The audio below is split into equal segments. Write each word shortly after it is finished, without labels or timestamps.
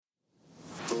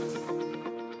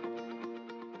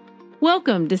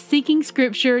Welcome to Seeking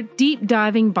Scripture Deep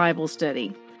Diving Bible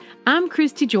Study. I'm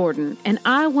Christy Jordan, and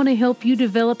I want to help you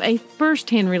develop a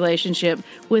first-hand relationship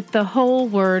with the whole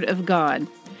Word of God.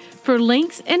 For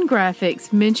links and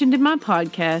graphics mentioned in my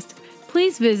podcast,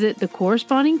 please visit the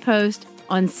corresponding post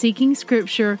on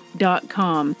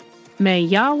seekingscripture.com. May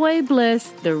Yahweh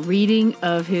bless the reading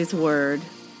of His Word.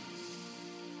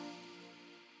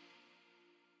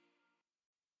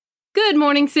 Good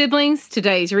morning, siblings.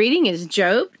 Today's reading is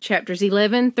Job, chapters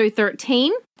 11 through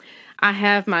 13. I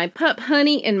have my pup,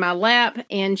 Honey, in my lap,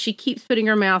 and she keeps putting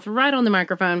her mouth right on the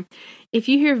microphone. If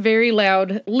you hear very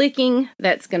loud licking,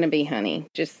 that's going to be Honey.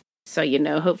 Just so you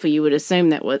know, hopefully you would assume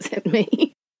that wasn't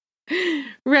me.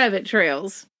 Rabbit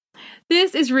trails.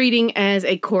 This is reading as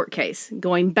a court case,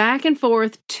 going back and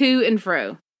forth, to and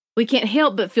fro. We can't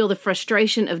help but feel the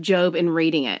frustration of Job in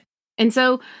reading it. And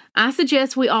so I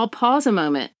suggest we all pause a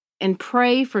moment and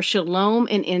pray for shalom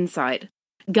and insight,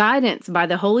 guidance by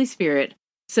the Holy Spirit,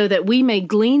 so that we may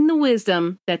glean the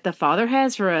wisdom that the Father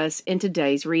has for us in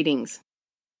today's readings.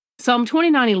 Psalm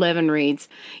 29:11 reads,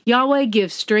 Yahweh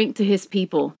gives strength to His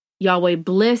people. Yahweh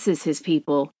blesses His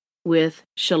people with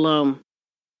shalom.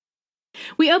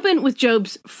 We open with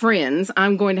Job's friends,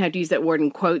 I'm going to have to use that word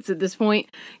in quotes at this point,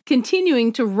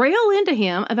 continuing to rail into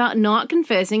him about not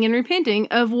confessing and repenting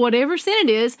of whatever sin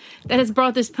it is that has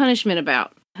brought this punishment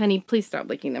about. Honey, please stop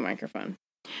licking the microphone.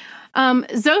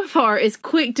 Zophar is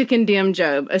quick to condemn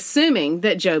Job, assuming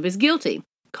that Job is guilty,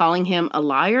 calling him a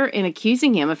liar and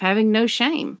accusing him of having no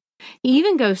shame. He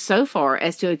even goes so far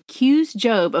as to accuse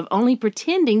Job of only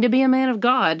pretending to be a man of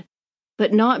God,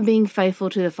 but not being faithful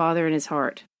to the Father in his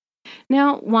heart.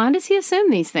 Now, why does he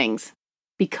assume these things?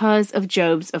 Because of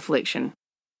Job's affliction.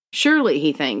 Surely,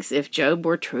 he thinks, if Job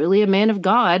were truly a man of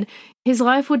God, his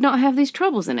life would not have these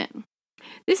troubles in it.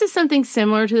 This is something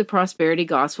similar to the prosperity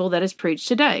gospel that is preached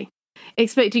today,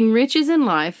 expecting riches in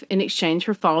life in exchange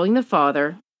for following the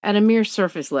Father at a mere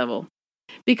surface level.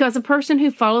 Because a person who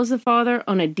follows the Father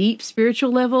on a deep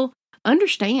spiritual level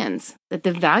understands that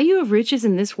the value of riches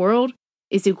in this world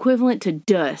is equivalent to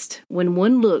dust when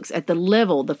one looks at the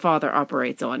level the Father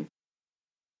operates on.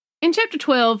 In chapter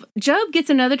 12, Job gets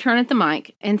another turn at the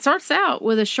mic and starts out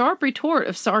with a sharp retort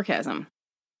of sarcasm.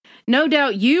 No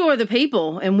doubt you are the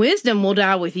people, and wisdom will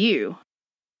die with you.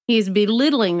 He is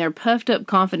belittling their puffed-up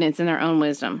confidence in their own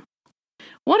wisdom.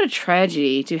 What a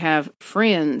tragedy to have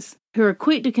friends who are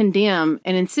quick to condemn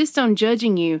and insist on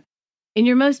judging you in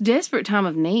your most desperate time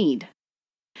of need.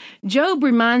 Job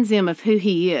reminds them of who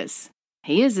he is.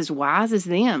 He is as wise as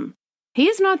them. He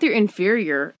is not their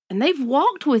inferior, and they've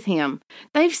walked with him.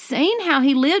 They've seen how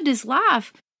he lived his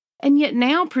life, and yet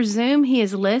now presume he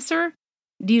is lesser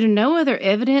due to no other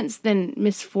evidence than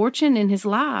misfortune in his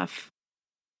life.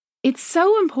 It's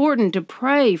so important to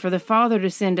pray for the Father to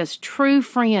send us true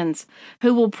friends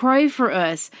who will pray for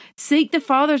us, seek the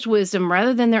Father's wisdom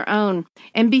rather than their own,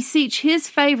 and beseech His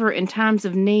favor in times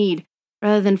of need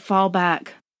rather than fall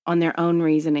back on their own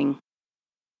reasoning.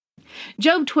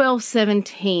 Job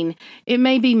 12:17. It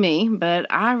may be me, but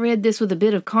I read this with a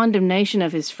bit of condemnation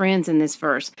of his friends in this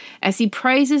verse, as he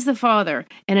praises the Father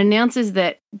and announces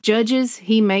that judges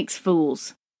he makes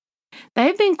fools.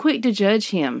 They've been quick to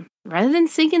judge him, rather than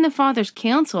seeking the Father's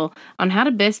counsel on how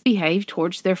to best behave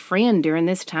towards their friend during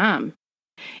this time.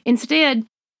 Instead,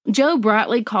 Job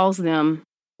rightly calls them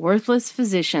worthless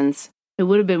physicians who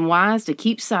would have been wise to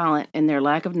keep silent in their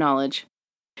lack of knowledge.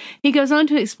 He goes on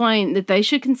to explain that they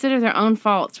should consider their own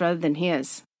faults rather than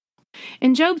his.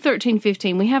 In Job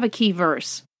 13:15, we have a key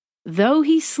verse. Though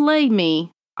he slay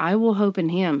me, I will hope in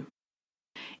him.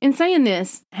 In saying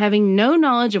this, having no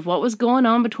knowledge of what was going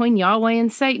on between Yahweh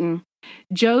and Satan,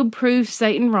 Job proves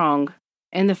Satan wrong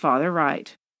and the Father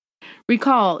right.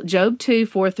 Recall Job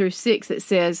 2:4-6 that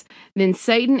says, Then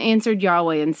Satan answered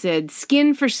Yahweh and said,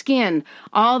 Skin for skin,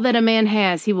 all that a man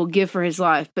has he will give for his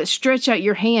life, but stretch out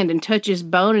your hand and touch his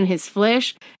bone and his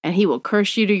flesh, and he will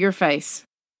curse you to your face.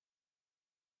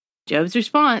 Job's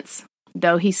response,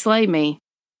 Though he slay me,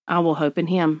 I will hope in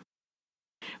him.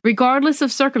 Regardless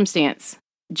of circumstance,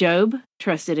 Job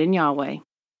trusted in Yahweh.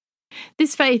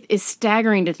 This faith is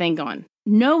staggering to think on,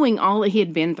 knowing all that he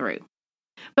had been through.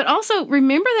 But also,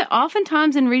 remember that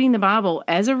oftentimes in reading the Bible,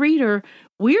 as a reader,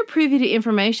 we are privy to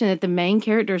information that the main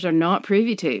characters are not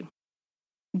privy to.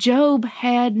 Job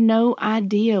had no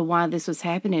idea why this was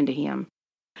happening to him.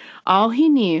 All he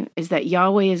knew is that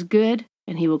Yahweh is good,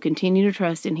 and he will continue to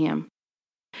trust in him.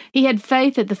 He had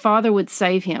faith that the Father would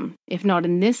save him, if not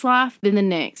in this life, then the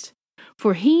next.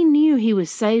 For he knew he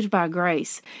was saved by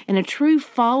grace, and a true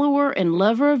follower and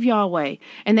lover of Yahweh,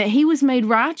 and that he was made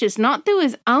righteous not through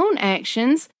his own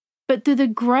actions, but through the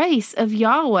grace of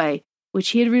Yahweh, which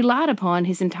he had relied upon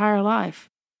his entire life.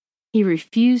 He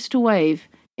refused to waver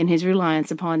in his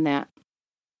reliance upon that.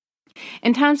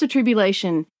 In times of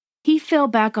tribulation, he fell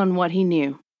back on what he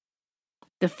knew.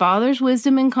 The Father's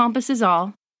wisdom encompasses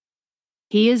all.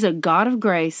 He is a God of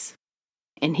grace,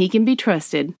 and he can be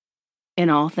trusted in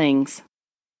all things.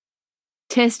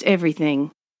 Test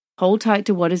everything. Hold tight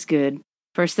to what is good.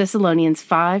 1 Thessalonians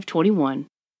 5:21.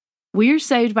 We are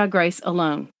saved by grace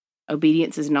alone.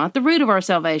 Obedience is not the root of our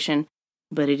salvation,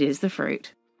 but it is the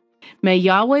fruit. May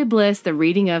Yahweh bless the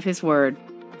reading of his word.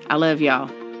 I love y'all.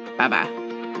 Bye-bye.